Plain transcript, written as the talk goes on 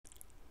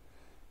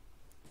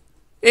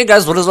Hey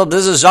guys, what is up?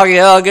 This is Shaggy.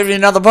 I'll give you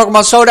another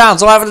Pokemon Showdown.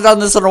 So I haven't done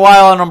this in a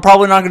while, and I'm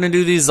probably not going to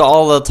do these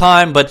all the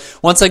time. But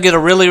once I get a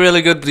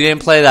really good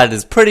gameplay that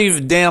is pretty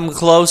damn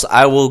close,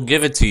 I will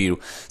give it to you.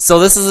 So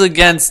this is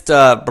against,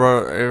 I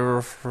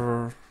don't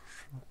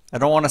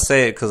want to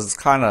say it because it's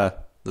kind of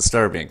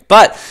disturbing.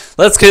 But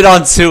let's get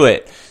on to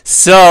it.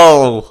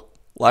 So,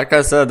 like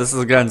I said, this is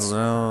against,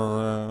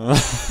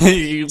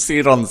 you see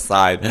it on the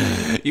side.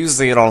 You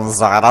see it on the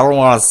side. I don't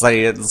want to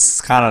say it.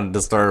 It's kind of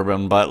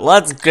disturbing, but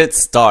let's get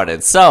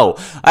started. So,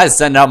 I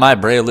send out my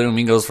Breloom.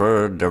 He goes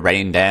for the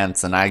Rain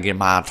Dance, and I get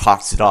my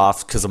Toxic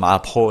off because of my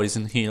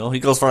Poison Heal. He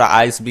goes for the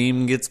Ice Beam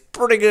and gets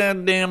pretty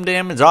good damn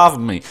damage off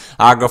of me.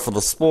 I go for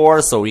the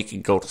Spore so he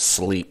can go to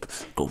sleep.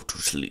 Go to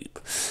sleep.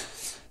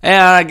 And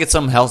I get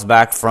some health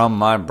back from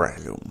my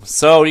Breloom.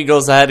 So he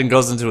goes ahead and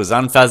goes into his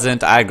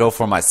Unpheasant. I go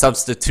for my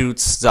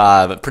substitutes,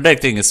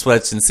 predicting his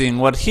switch and seeing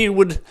what he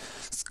would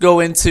go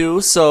into.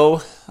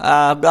 So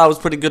that was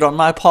pretty good on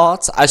my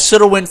part. I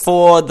should have went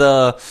for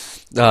the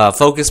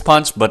Focus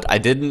Punch, but I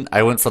didn't.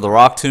 I went for the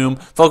Rock Tomb.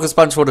 Focus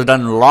Punch would have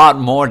done a lot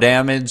more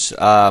damage.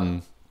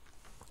 But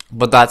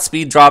that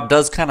speed drop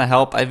does kind of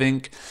help, I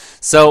think.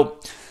 So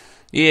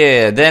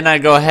yeah, then I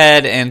go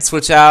ahead and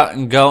switch out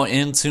and go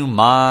into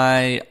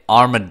my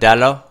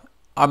Armadillo.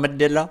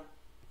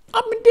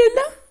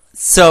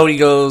 So he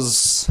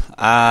goes,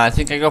 I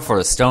think I go for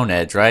a Stone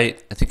Edge, right?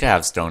 I think I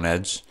have Stone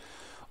Edge.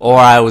 Or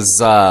I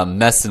was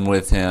messing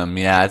with him.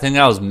 Yeah, I think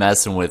I was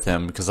messing with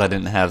him because I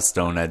didn't have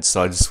Stone Edge,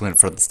 so I just went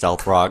for the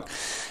Stealth Rock.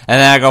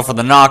 And then I go for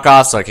the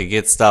knockoff so I could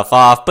get stuff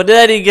off. But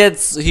then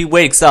he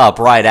wakes up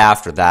right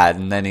after that,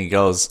 and then he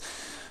goes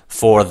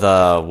for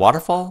the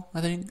Waterfall,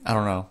 I think? I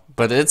don't know.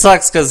 But it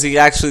sucks because he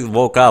actually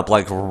woke up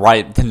like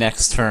right the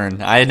next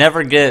turn. I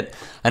never get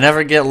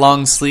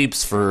long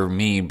sleeps for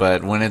me,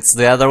 but when it's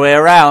the other way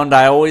around,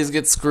 I always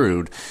get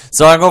screwed.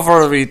 So I go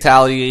for a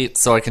Retaliate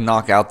so I can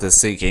knock out this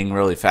Seeking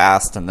really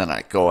fast, and then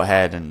I go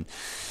ahead and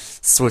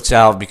switch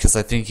out because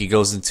I think he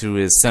goes into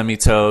his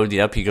Semi-Toad.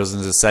 Yep, he goes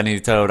into his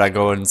Semi-Toad. I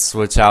go and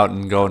switch out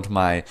and go into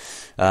my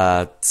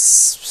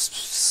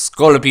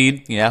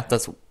Scolipede. Yeah,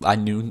 I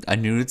knew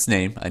its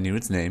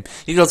name.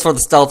 He goes for the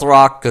Stealth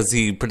Rock because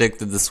he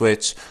predicted the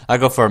switch. I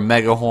go for a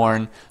Mega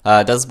Horn.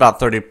 Does about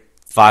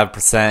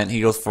 35%. He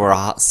goes for a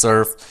Hot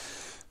Surf.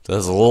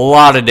 Does a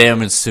lot of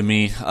damage to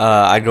me.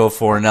 I go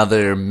for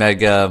another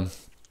Mega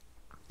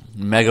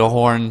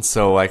Horn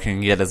so I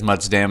can get as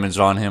much damage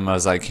on him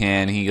as I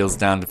can. He goes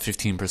down to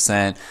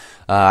 15%.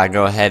 I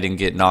go ahead and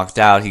get knocked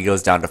out. He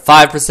goes down to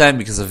 5%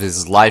 because of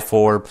his Life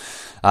Orb.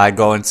 I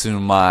go into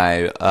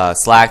my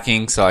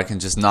Slacking so I can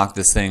just knock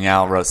this thing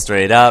out right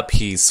straight up.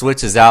 He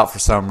switches out for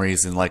some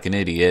reason like an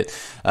idiot.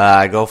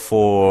 I go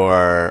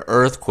for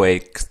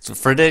Earthquake,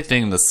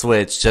 predicting the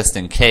switch just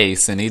in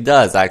case, and he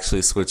does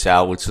actually switch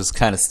out, which was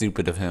kind of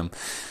stupid of him.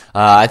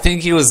 I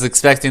think he was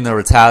expecting to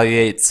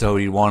retaliate, so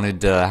he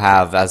wanted to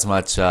have as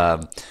much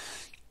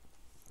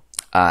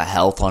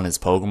health on his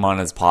Pokemon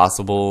as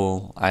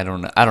possible. I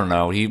don't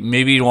know.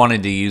 Maybe he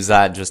wanted to use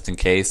that just in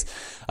case.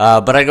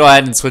 But I go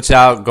ahead and switch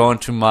out, go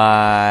into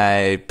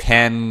my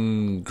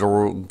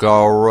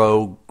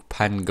Pangoro.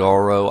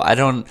 I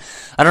don't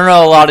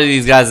know a lot of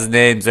these guys'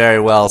 names very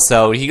well.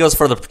 So he goes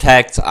for the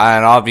Protect,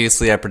 and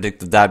obviously I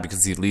predicted that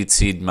because he Leech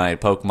Seed my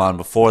Pokemon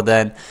before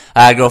then.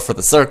 I go for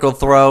the Circle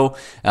Throw,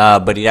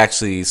 but he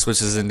actually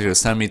switches into a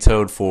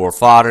Semi-Toad for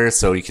fodder,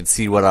 so he could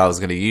see what I was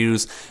going to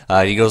use.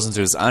 He goes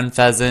into his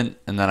Unpheasant,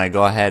 and then I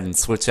go ahead and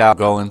switch out,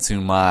 go into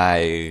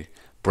my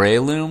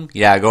Breloom.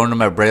 Yeah, I go into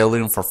my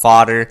Breloom for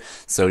fodder,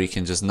 so he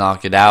can just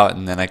knock it out,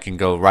 and then I can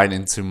go right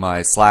into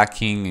my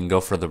Slacking and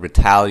go for the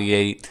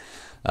Retaliate.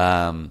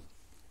 Sorry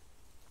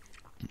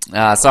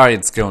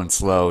it's going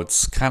slow.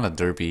 It's kind of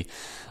derpy.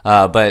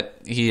 But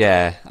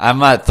yeah,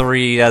 I'm at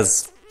 3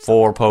 as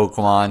 4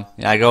 Pokemon.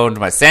 I go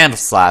into my Sand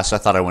Slash. I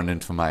thought I went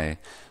into my,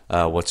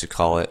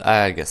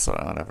 I guess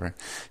whatever.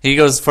 He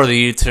goes for the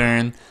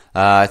U-turn.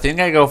 I think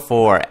I go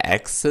for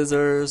X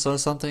Scissors or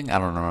something. I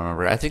don't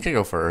remember. I think I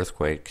go for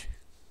Earthquake.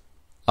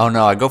 Oh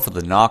no, I go for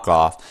the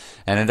knockoff,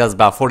 and it does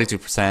about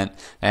 42%,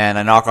 and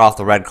I knock off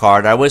the red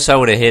card. I wish I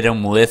would have hit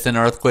him with an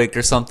Earthquake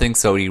or something,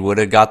 so he would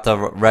have got the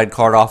red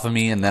card off of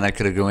me, and then I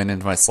could have gone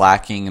into my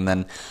Slacking, and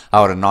then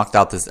I would have knocked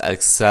out this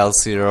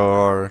Excelsior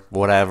or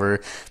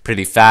whatever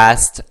pretty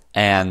fast,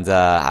 and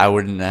it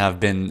wouldn't have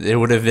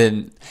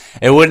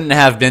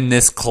been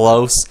this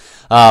close.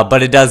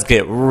 But it does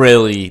get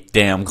really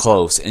damn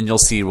close, and you'll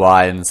see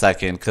why in a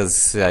second,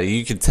 because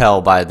you can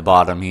tell by the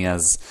bottom he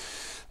has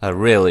a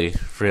really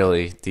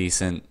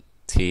decent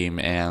team,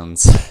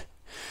 and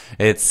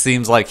it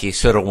seems like he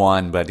should have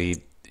won, but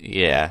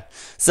yeah.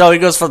 So he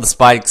goes for the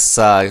Spikes,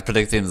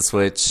 predicting the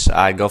switch.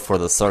 I go for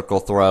the Circle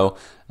Throw.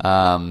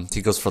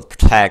 He goes for the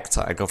Protect.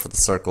 I go for the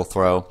Circle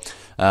Throw.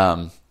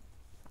 I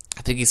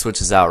think he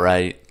switches out,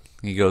 right?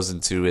 He goes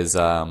into his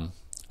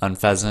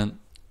Unpheasant.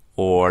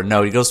 Or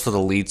no, he goes for the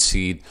Leech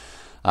Seed.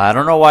 I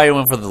don't know why he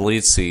went for the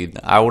Leech Seed.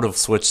 I would have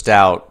switched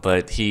out,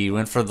 but he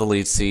went for the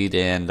Leech Seed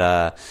and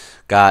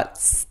got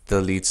the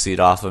Leech Seed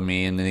off of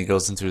me, and then he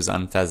goes into his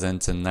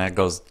Unpheasant, and that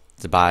goes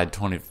to by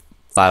 20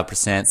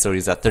 5%, so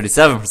he's at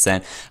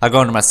 37%. I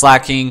go into my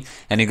slacking,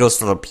 and he goes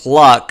for the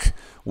pluck,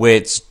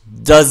 which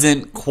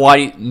doesn't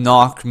quite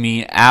knock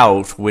me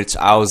out, which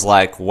I was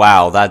like,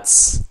 wow,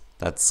 that's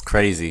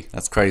crazy.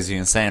 That's crazy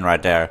insane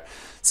right there.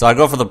 So I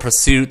go for the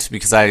pursuit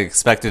because I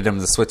expected him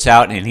to switch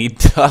out, and he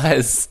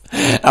does.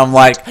 I'm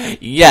like,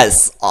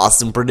 yes,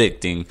 awesome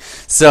predicting.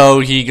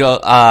 So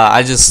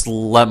I just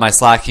let my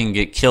slacking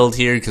get killed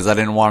here because I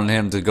didn't want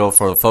him to go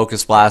for a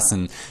focus blast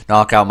and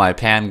knock out my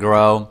pan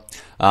grow.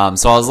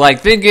 So I was like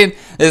thinking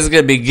this is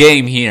gonna be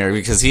game here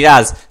because he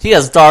has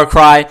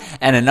Darkrai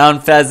and an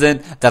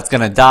Unpheasant that's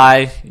gonna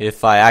die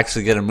if I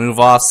actually get a move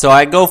off. So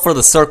I go for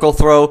the circle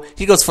throw.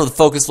 He goes for the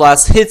focus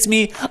blast, hits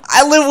me.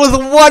 I live with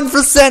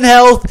 1%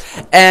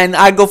 health, and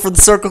I go for the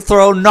circle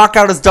throw, knock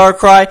out his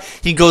Darkrai.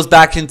 He goes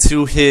back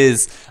into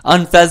his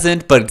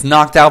Unpheasant, but it's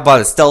knocked out by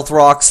the Stealth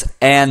Rocks,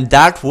 and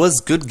that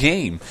was good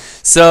game.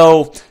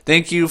 So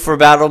thank you for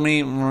battling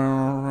me.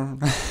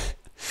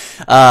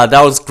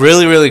 That was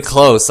really, really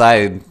close.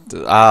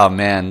 Oh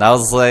man, that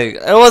was like,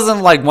 it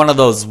wasn't like one of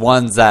those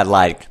ones that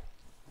like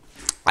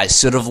I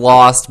should have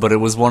lost, but it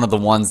was one of the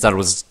ones that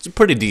was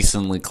pretty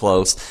decently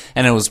close,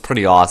 and it was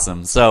pretty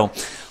awesome. So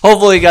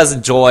hopefully you guys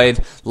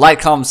enjoyed.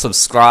 Like, comment,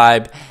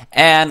 subscribe,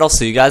 and I'll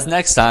see you guys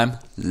next time.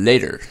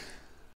 Later.